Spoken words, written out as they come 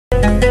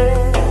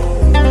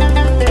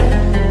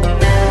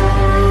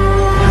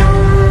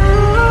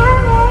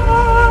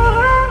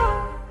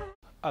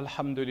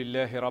الحمد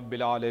لله رب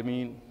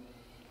العالمين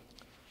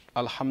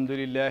الحمد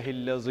لله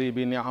الذي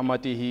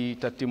بنعمته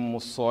تتم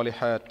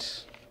الصالحات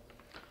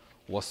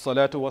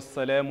والصلاة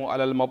والسلام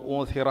على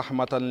المبعوث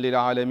رحمة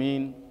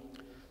للعالمين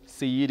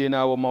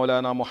سيدنا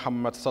ومولانا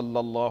محمد صلى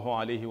الله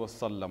عليه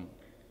وسلم.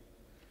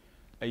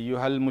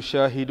 أيها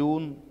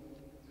المشاهدون،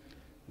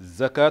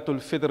 زكاة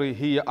الفطر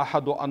هي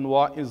أحد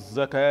أنواع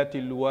الزكاة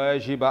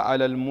الواجبة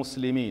على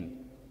المسلمين،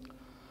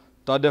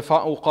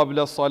 تدفع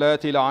قبل صلاة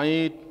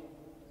العيد،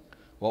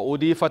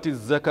 وأضيفت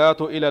الزكاة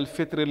إلى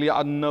الفطر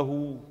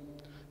لأنه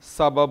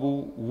سبب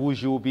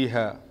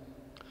وجوبها،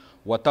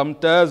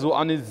 وتمتاز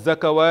عن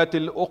الزكوات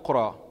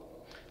الأخرى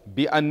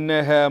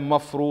بأنها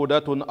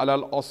مفروضة على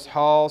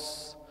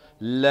الأشخاص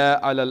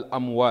لا على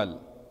الأموال.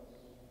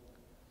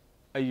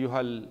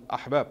 أيها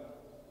الأحباب،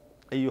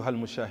 أيها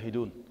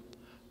المشاهدون،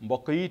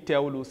 mbokk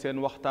teewlu seen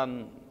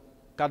waxtaan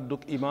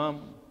kàdduk imaam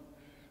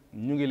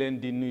ñu ngi leen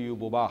di nuyu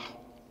bu baax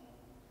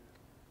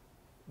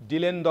di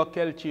leen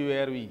ndokkeel ci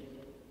weer wi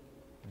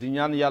di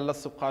ñaan yàlla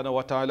subhanahu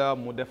wa taala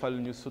mu defal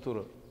ñu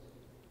sutura.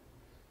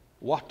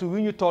 waxtu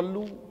wi ñu toll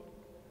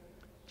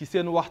ci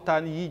seen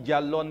waxtaan yi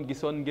jàlloon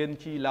gisoon ngeen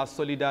ci la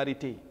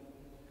solidarité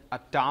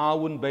ak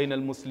taawun bayna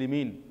al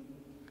muslimin,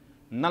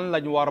 nan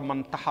lañ war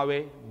man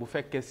taxawee bu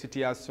fekkee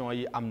situation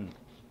yi am na.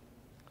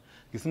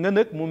 gis nga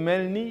nag mu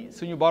mel ni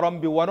suñu borom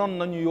bi wanoon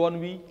nañu yoon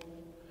wi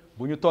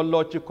bu ñu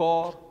tolloo ci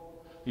koor.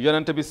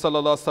 yonent bi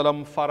sallallahu alayhi wa sallam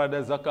farada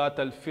zakat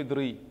al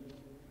fidri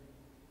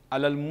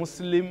alal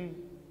muslim,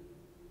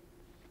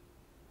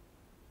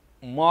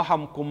 moo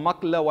xam ku mag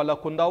la wala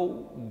ku ndaw,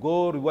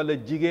 góor wala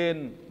jigéen,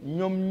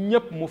 ñoom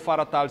ñépp mu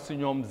farataal si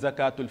ñoom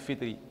zakatul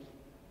fitri.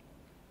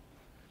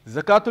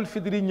 zakatul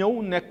fitri ñëw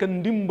nekk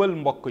ndimbal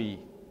mbokk yi.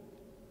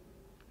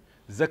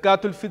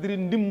 zakatul fitri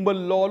ndimbal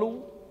loolu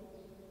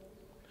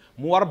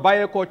mu war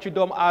bàyyeekoo ci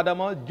doomu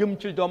aadama jëm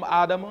ci doomu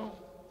aadama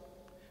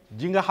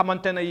ji nga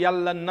xamante ne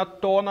yàlla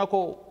nattoo na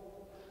ko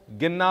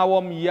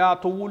ginnaawam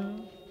yaatuwul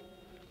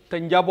te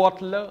njaboot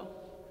la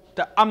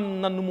te am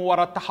na nu mu war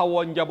a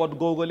taxawoo njaboot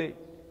googale.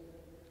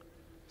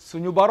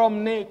 suñu borom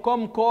ne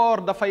comme koor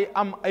dafay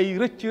am ay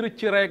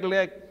rëcc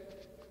rek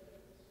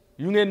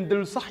yu ngeen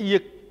dul sax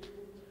yëg,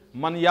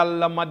 man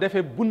yàlla ma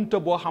defe bunta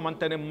boo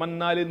xamante ne mën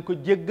naa leen ko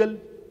jéggal,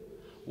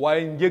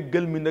 waaye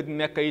njéggal mi nag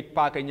nekk it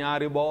paaka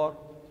ñaari boor.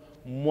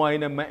 mooy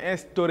ne ma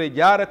instauré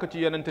jaare ko ci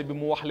yonente bi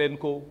mu wax leen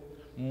ko,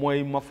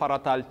 mooy ma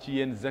farataal ci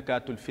yéen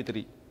zakatul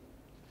fitri.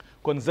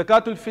 kon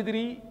zakatul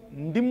fitri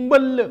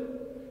ndimbal la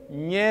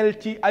ñeel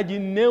ci aji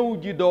néew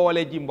ji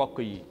doole ji mbokk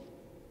yi.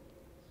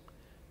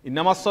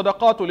 innama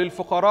sadaqatu lil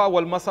fuqara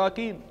wal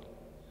masakin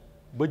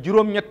ba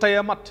juróom-ñett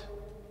ya mat,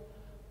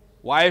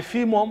 waaye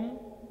fii moom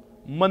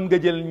mën nga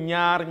jël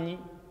ñaar ñi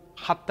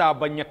xattaa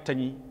ba ñett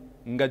ñi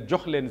nga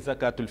jox leen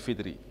zakatul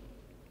fitri.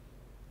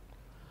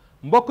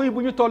 mbokk yi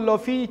bu ñu tolloo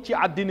fii ci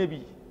àddina bi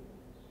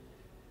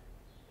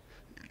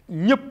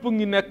ñépp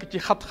ngi nekk ci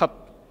xat-xat,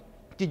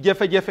 ci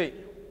jafe-jafe.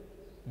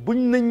 buñ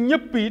na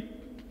ñépp it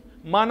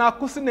maanaa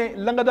ku si ne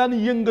la nga daan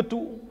yëngatu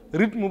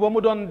rythme ba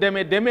mu doon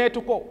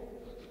demeetu ko.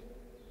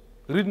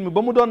 rythme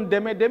ba mu doon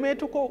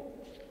demeetu ko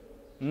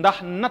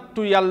ndax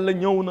nattu yàlla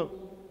ñëw na.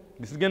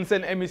 gis ngeen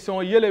seen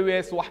émission yële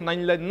wees wax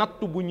nañ la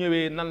nattu bu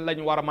ñëwee nan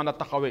lañ war a mën a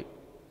taxawee.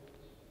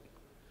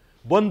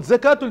 bon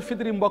zakatul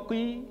fitri mbokk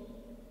yi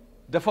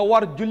dafa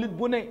war jullit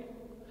bu ne,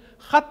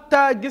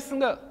 xattaa gis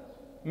nga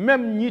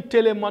même ñi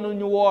télé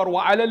mënuñu woor.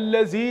 wa ala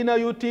allazina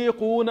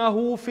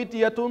yutiquunahu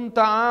fityatun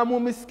taamu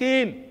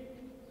miskin.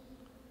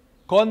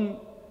 kon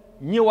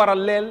ñi war a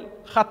leel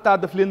xattaa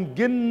daf leen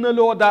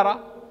génnaloo dara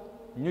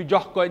ñu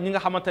jox ko ñi nga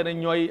xamante ne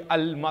ñooy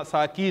al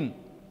masakin.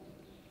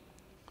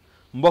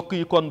 mbokk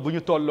yi kon bu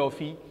ñu tolloo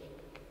fii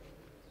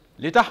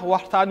li tax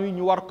waxtaan wi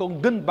ñu war ko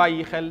gën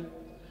bàyyi xel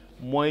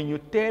mooy ñu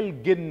teel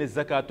génne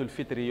zakatul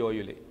fitri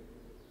yooyu le.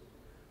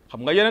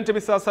 xam nga yonent bi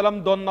sallallahu alayhi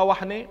wasallam doon na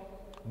wax ne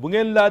bu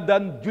ngeen laa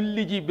daan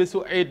julli ji bésu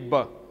eid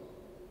ba,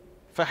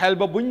 fexeel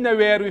ba buñ ne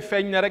weer wi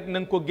feeñ na rek na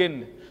nga ko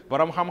génn.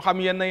 borom xam-xam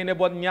yenn yi ne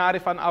bon ñaari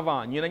fan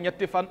avant, ñi ne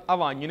ñetti fan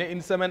avant, ñi ne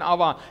une semaine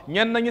avant,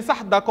 ñenn ñi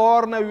sax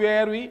d'accord na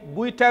weer wi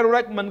buy teru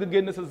rek mën nga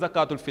génn sa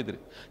zakatul fitri.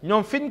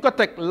 ñoom fiñ ko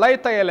teg lay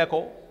tayale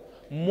ko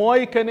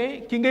mooy que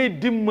ne ki ngay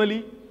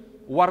dimbali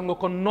war nga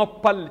ko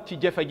noppal ci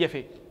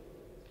jafe-jafe,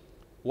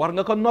 war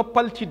nga ko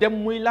noppal ci dem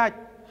muy laaj,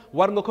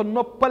 war nga ko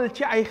noppal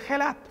ci ay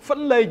xelaat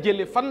fan lay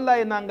jële, fan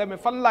lay nangame,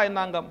 fan lay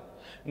nangam.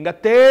 nga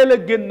teel a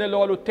génne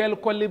loolu, teel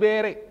ko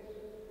libéré.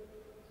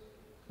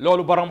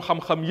 loolu borom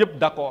xam-xam yépp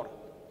d'accord.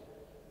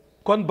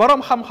 kon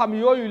borom xam-xam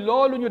yooyu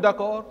loolu ñu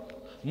d'accord,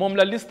 moom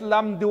la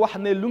l'islam di wax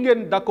ne lu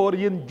ngeen d'accord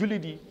yéen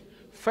jullit yi,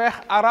 feex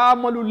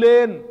araamalu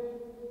leen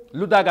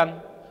lu dagan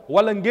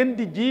wala ngeen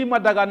di jiima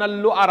daganal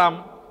lu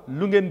araam,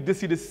 lu ngeen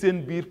décider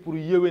seen biir pour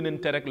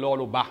yéwénante rek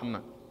loolu baax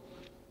na.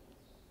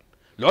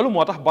 loolu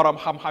moo tax borom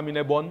xam-xam yi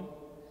ne bon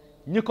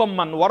ñi ko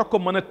man war ko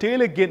mën a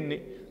teel a génne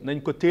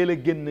nañ ko teel a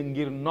génn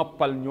ngir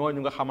noppal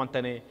ñooñu nga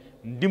xamante ne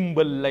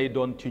ndimbal lay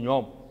doon ci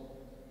ñoom,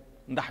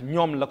 ndax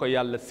ñoom la ko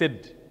yàlla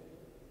sédd.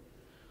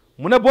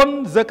 mu ne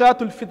bon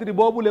zakatul fitri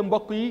boobu le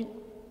mbokk yi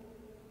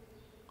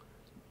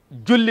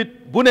jullit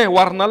bu ne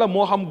war na la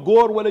moo xam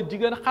góor wala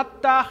jigéen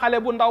xattaa xale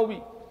bu ndaw bi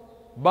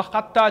ba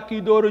xattaa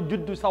kii door a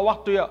juddu sa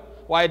waxtu ya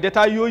waaye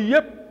détail yooyu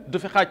yëpp du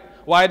fi xaj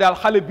waaye daal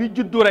xale bi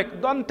juddu rek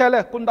donte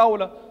le ku ndaw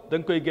la da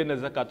nga koy génne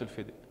zakatul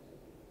fitri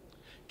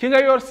ki nga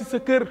yor si sa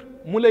kër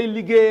mu lay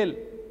liggéeyal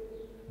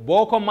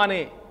boo ko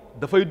manee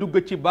dafay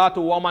dugg ci baatu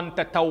waman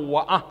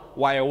tatawwa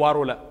waaye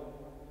waru la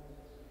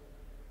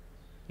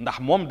ndax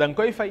moom da nga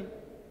koy fay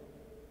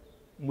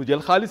mu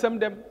jël xaalisam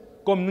dem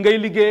comme ni ngay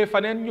liggéeyee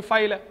faneen ñu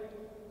fay la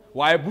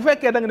waaye bu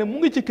fekkee da nga ne mu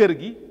ngi ci kër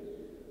gi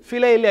fi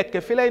lay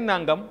lekk fi lay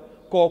nàngam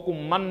kooku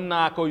mën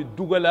naa koy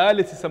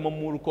dugalaale si sama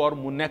muul koor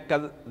mu nekk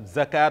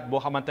zakat boo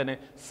xamante ne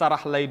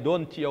sarax lay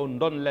doon ci yow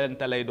ndon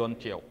lente lay doon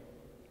ci yow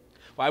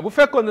waaye bu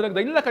fekkoon ne rek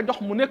dañ la ko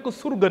jox mu nekk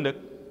surga nag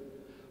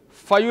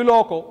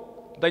fayuloo ko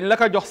dañ la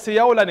ko jox si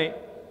yow la ne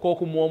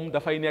kooku moom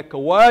dafay nekk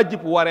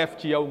waajib wareef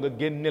ci yow nga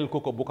génneel ko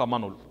bu ko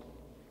manul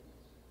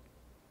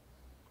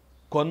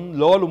kon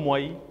loolu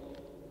mooy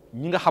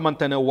ñi nga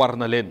xamante ne war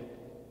na leen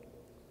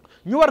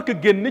ñu war ko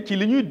génne ci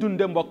li ñuy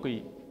dunde mbokk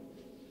yi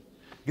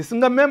gis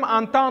nga même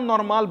en temps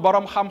normal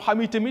borom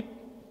xam-xam yi tamit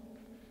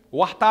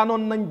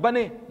waxtaanoon nañ ba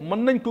ne mën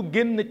nañ ko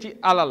génn ci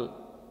alal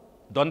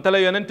donte la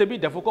yonente bi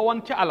dafa ko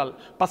wan ci alal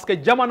parce que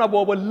jamono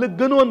booba la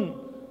gënoon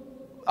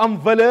am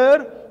valeur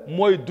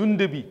mooy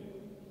dund bi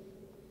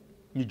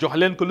ñu jox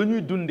leen ko lu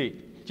ñuy dundee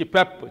ci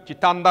pepp ci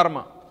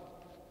tàndarma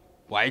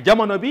waaye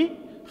jamono bi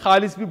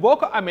xaalis bi boo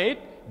ko amee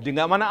di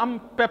nga mën a am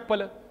pepp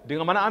la di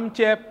nga mën a am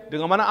ceeb di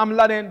nga mën a am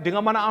laneen di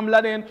nga mën a am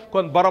laneen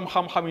kon borom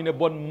xam-xam yi ne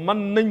bon mën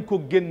nañ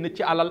ko génn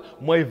ci alal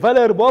mooy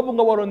valeur boobu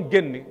nga waroon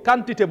génn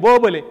quantité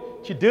boobale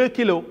ci 2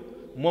 kilos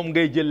moom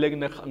ngay jël léegi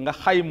ne nga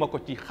xayma ko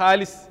ci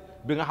xaalis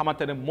bi nga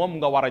xamante ne moom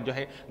nga war a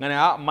joxe nga ne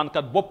man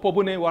kat bopp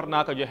bu ne war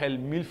naa ko joxeel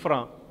 1000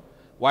 francs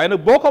waaye nag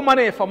boo ko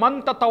mënee fa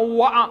man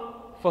tatawwa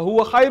fa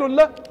huwa xayrun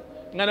la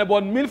nga ne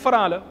bon 1000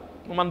 francs la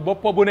man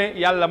bopp bu ne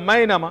yàlla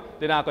may na ma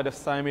dinaa ko def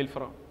 5000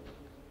 francs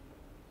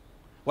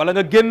wala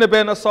nga génn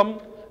benn somme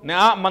ne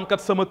man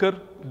kat sama kër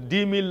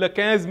 10 000 la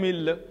 15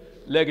 000 la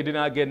léegi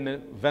dinaa génn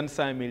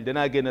 25 000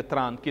 dinaa génn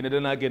 30 kii ne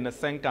danaa génn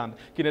 50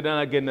 kii ne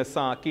danaa génn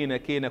 100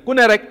 kii ne ku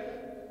ne rek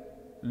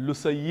lu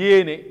sa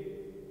yéene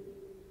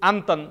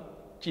antan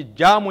ci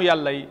jaamu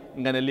yàlla yi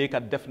nga ne lii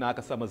kat def naa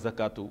ko sama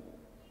zakatu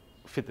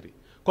fitri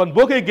kon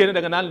boo koy génne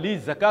da nga naan lii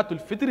zakatul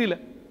fitri la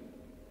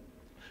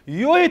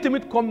yooyu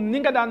tamit comme ni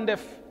nga daan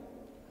def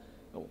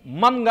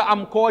man nga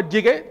am koo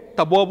jige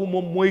te boobu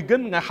moom mooy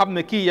gën nga xam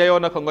ne kii yeyoo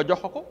na ko nga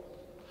jox ko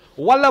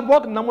wala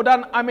boog na mu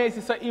daan amee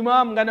si sa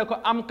imam nga ne ko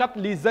am kat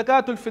lii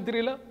zakatul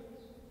fitri la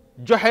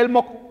joxeel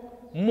ma ko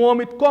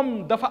moom it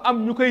comme dafa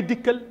am ñu koy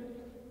dikkal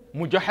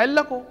mu joxeel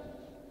la ko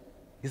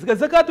gis nga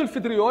zakatul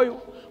fitri yooyu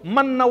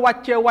mën na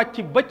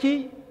wàcc ba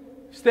ci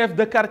chef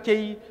de quartier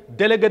yi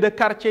délégué de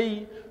quartier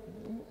yi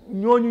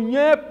ñooñu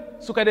ñépp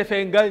su ko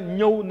defee nga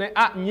ñëw ne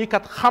ñii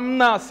kat xam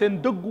naa seen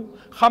dëggu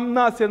xam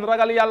naa seen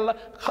ragal yàlla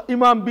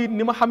imam bi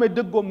ni ma xamee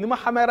dëggoom ni ma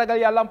xamee ragal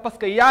yàlla am parce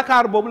que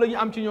yaakaar boobu la ñu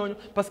am ci ñooñu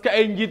parce que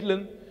ay njiit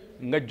leen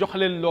nga jox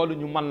leen loolu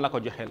ñu mën la ko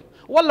joxeel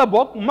wala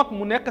boog mag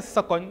mu nekk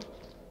sa koñ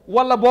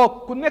wala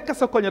boog ku nekk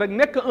sa koñ rek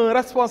nekk un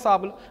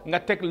responsable nga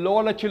teg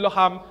loola ci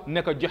loxaam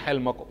ne ko joxeel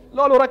ma ko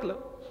loolu rek la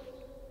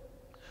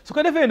su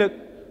ko defee nag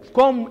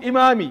comme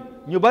imaam yi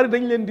ñu bari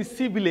dañ leen di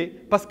cibler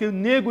parce que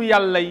néegu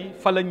yàlla yi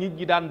fa la nit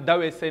ñi daan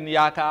dawee seen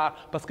yaakaar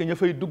parce que ña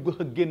fay dugg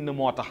ak génn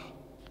moo tax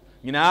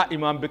ñu ne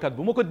imaam bi kat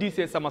bu ma ko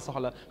diisee sama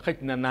soxla xëj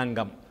na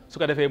nangam su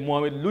ko defee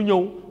moom it lu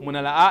ñëw mu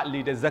ne la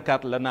lii de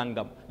zakat la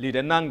nangam lii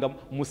de nangam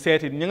mu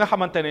seeti ñi nga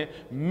xamante ne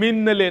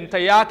min na leen te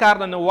yaakaar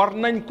na ne war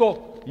nañ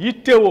ko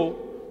yittewoo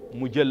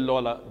mu jël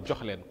loola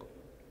jox leen ko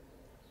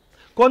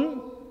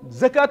kon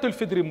zakatul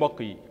fitri mbokk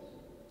yi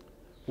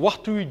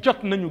waxtu wi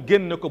jot nañu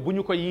génn ko bu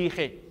ñu ko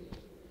yiixee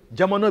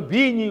jamono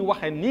bii ñuy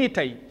waxe nii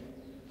tey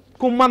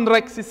ku man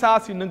rek si saa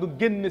si na nga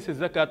génn si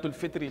zakatul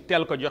fitri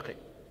teel ko joxe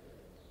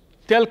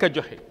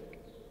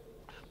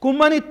ku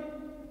manit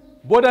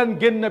boo daan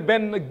génn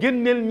benn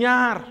génneel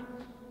ñaar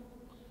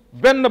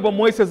benn ba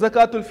mooy sa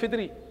zakatul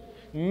fitri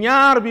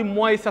ñaar bi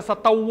mooy sa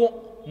tawwu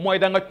mooy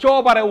da nga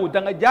coobarewu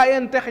da nga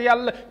jaayanteex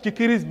yàlla ci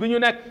crise bi ñu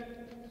nekk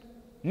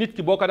nit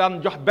ki boo ko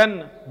daan jox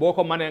benn boo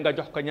ko mënee nga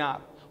jox ko ñaar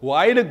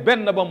waaye nag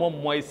benn ba moom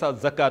mooy sa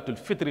zakatul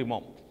fitri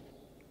moom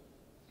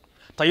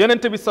te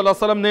yonente bi sallallahu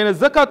alayhi wasallam nee na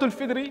zakatul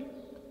fitri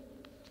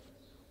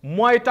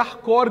mooy tax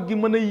koor gi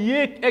mën a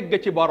yéeg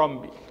egg ci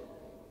borom bi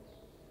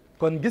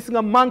kon gis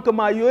nga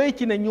manquement yooyu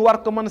ci ne ñu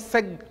war ko mën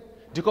segg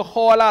di ko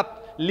xoolaat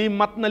lii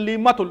mat na lii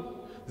matul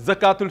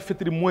zakatul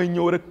fitri mooy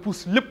ñëw rek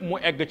pousse lépp mu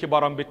egg ci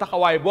borom bi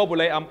taxawaay boobu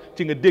lay am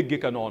ci nga dégg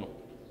ka noonu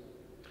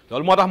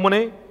loolu moo tax mu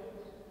ne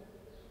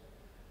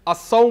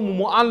as-sawm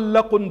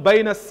mu'allaqun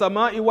bayna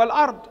as-samaa'i wal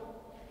ard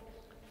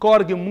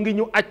koor gi mu ngi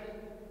ñu aj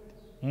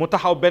mu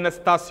taxaw benn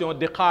station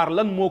di xaar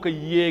lan moo koy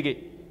yéege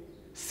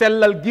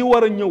sellal gi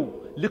war a ñëw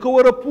li ko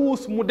war a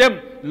puus mu dem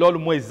loolu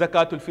mooy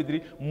zakatul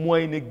fitri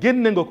mooy ne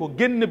génn nga ko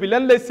génn bi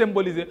lan lay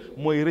symboliser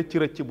mooy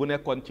rëcc-rëcc bu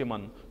nekkoon ci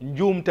man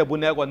njuumte bu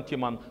nekkoon ci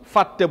man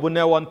fàtte bu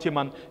newoon ci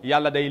man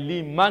yàlla day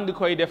lii maa ngi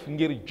koy def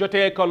ngir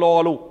jotee ko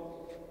loolu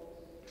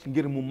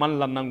ngir mu man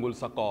la nangul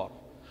sa koor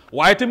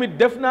waaye tamit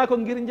def naa ko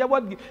ngir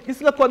njaboot gi gis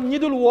nga kon ñi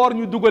dul woor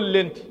ñu dugal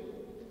leen ci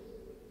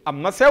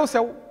am na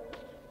sew-sew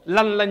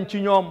lan lañ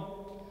ci ñoom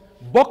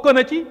bokk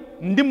na ci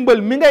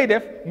ndimbal mi ngay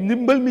def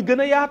ndimbal mi gën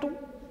a yaatu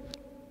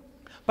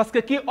parce que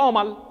kii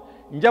oomal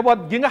njaboot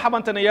gi nga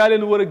xamante ne yaa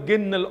leen war a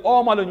génnal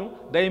oomaluñu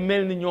day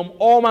mel ni ñoom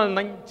oomal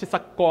nañ ci sa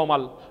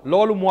koomal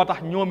loolu moo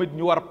tax ñoom it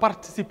ñu war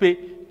participer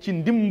ci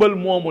ndimbal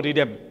moomu di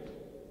dem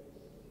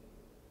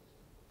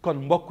kon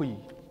mbokk yi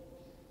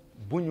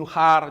bu ñu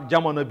xaar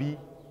jamono bi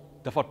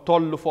dafa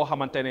toll foo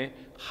xamante ne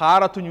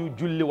xaaratuñu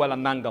julli wala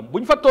nangam bu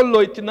ñu fa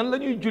tolloo ci nan la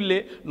ñuy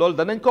jullee loolu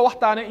danañ ko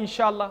waxtaane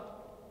incha allah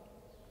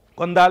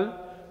kon daal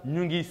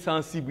ñu ngi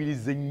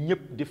sensibiliser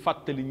ñëpp di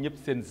fàttali ñëpp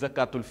seen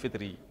zakatul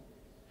fitri yi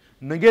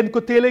na ngeen ko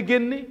teel a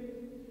génne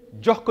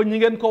jox ko ñi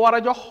ngeen ko war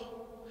a jox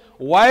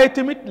waaye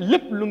tamit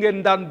lépp lu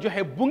ngeen daan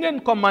joxe bu ngeen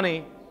ko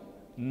manee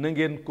na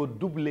ngeen ko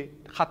doubler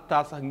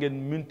xattaa sax ngeen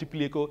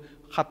multiplier ko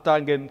xattaa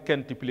ngeen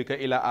quintuplier ko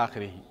ila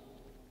axiri yi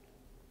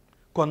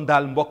kon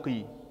daal mbokk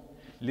yi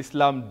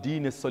l'islam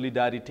diine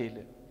solidarité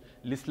la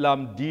l'islam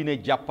diine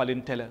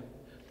jàppalante la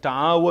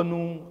taawanu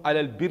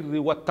alal birri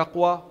wa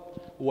taqwa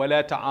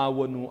wala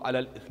taawanu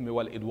alal ismi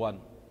wal idwan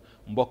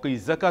mbokk yi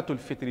zakatul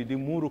fitri di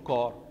muuru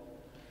koor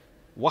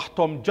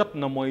waxtoom jot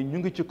na mooy ñu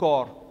ngi ci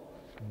koor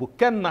bu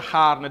kenn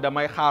xaar ne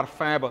damay xaar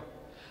fin ba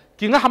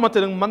ki nga xamante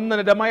ne mën na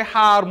ne damay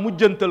xaar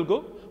mujjantal ko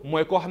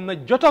mooy koo xam ne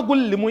jotagul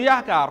li mu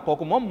yaakaar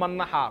kooku moom mën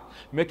na xaar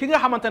mais ki nga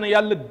xamante ne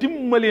yàlla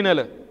dimbali na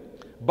la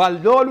ba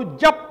loolu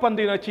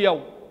jàppandi na ci yow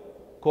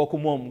kooku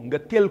moom nga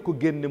teel ko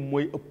génne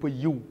mooy ëpp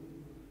yiw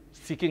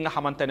si ki nga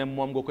xamante ne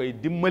moom nga koy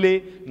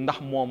dimbalee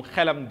ndax moom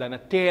xelam dana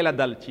teel a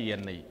dal ci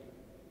yenn yi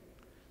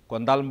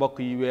kon daal mbokk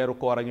yi weeru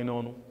koor a ngi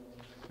noonu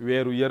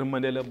weeru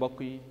yërmande la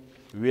mbokk yi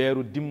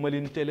weeru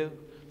dimbalinte la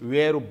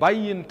weeru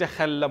bàyyinte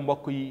xel la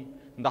mbokk yi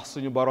ndax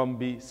suñu borom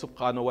bi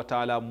subhanahu wa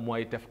taala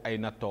mooy def ay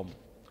nattoom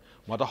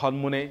moo taxoon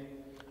mu ne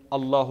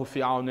allahu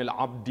fi awni al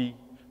abdi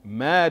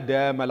ma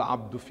daama al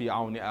abdu fi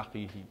awni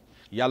axihi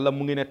yàlla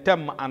mu ngi ne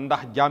temm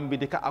ndax jaam bi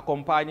di ko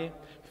accompagner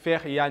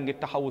feex yaa ngi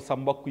taxawu sa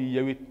mbokk yi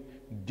yowit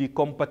di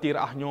compatir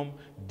ak ñoom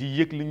di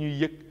yëg li ñuy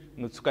yëg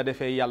su ko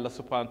defee yàlla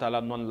subhanahu wa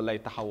taala noonu la lay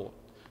taxawoo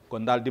kon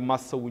daal di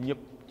massawu ñëpp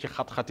ci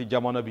xat-xati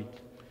jamono bi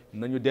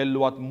nañu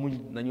delluwaat muñ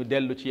nañu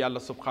dellu ci yàlla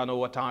subhanahu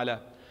wa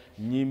taala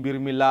ñi mbir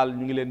mi laal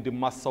ñu ngi leen di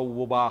massaw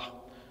bu baax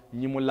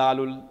ñi mu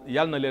laalul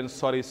yal na leen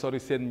sori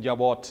seen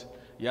njaboot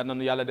yal na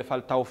nu yàlla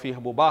defal tawfiix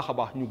bu baax a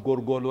baax ñu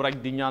góorgóorlu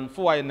rek di ñaan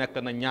fu waaye nekk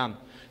na ñaan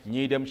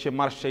ñiy dem ci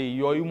marché yi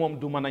yooyu moom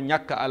du mën a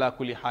ñàkk ala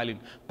kulli xaalin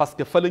parce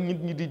que fa la nit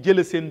ñi di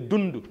jële seen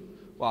dund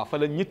waaw fa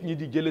la nit ñi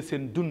di jële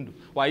seen dund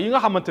waaye yi nga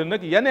xamante ne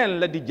nag yeneen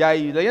la di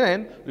jaay la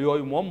yeneen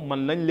yooyu moom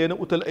mën nañ leen a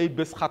utal ay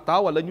bés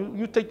xataa wala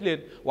ñu tëj leen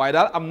waaye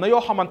daal am na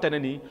yoo xamante ne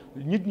nii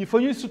nit ñi fa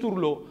ñuy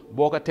suturloo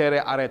boo ko teeree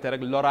arrêté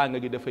rek loraanga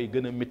gi dafay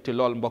gën a métti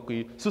lool mbokk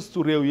yi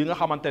surtout réew yi nga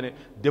xamante ne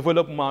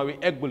développement wi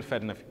eggul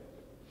fenn fi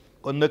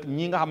kon nag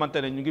ñi nga xamante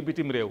ne ñu ngi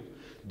bitim réew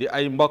di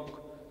ay mbokk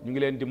ñu ngi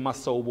leen di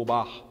massaw bu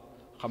baax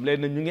xam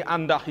leen ne ñu ngi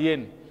ànd ak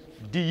yéen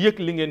di yëg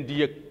li ngeen di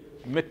yëg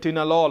métti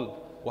na lool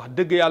wax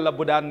dëgg yàlla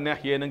bu daan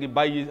neex yéen a ngi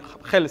bàyyi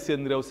xel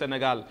seen réew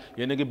Sénégal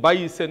yéen a ngi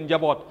bàyyi seen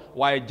njaboot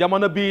waaye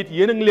jamono bi it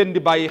yéen a ngi leen di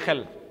bàyyi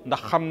xel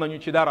ndax xam nañu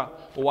ci dara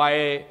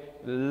waaye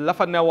la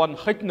fa newoon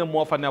xëj na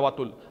moo fa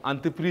newatul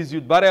entreprise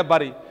yu baree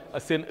bari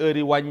seen heure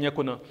yi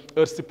wàññeeku na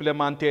heure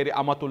supplémentaire yi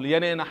amatul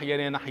yeneen ak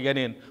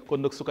yeneen kon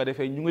nag su ko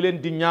defee ñu ngi leen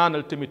di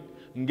ñaanal tamit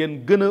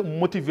ngeen gën a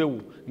motivé wu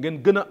ngeen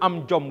gën a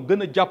am jom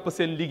gën a jàpp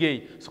seen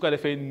liggéey su ko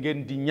defee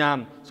ngeen di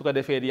ñaan su ko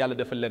defee yàlla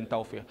defal leen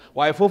tawfiq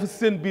waaye foofu si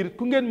seen biir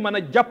ku ngeen mën a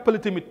jàppale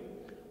tamit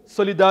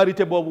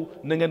solidarité boobu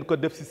na ngeen ko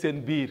def si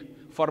seen biir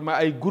former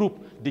ay groupe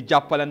di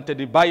jàppalante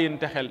di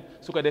bàyyinte xel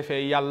su ko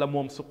defee yàlla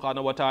moom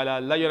subhanahu wa taala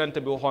la yonente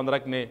bi waxoon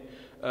rek ne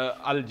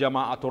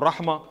aljamaatu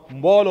rahma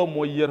mbooloo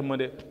mooy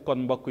yërmande kon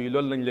mbokk yi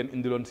loolu lañ leen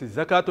indiloon si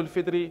zakatul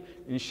fitri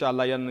incha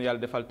allah yan yàlla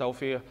defal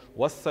tawfiq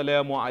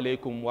wassalaamu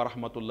aleykum wa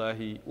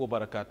rahmatullahi wa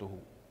barakatuhu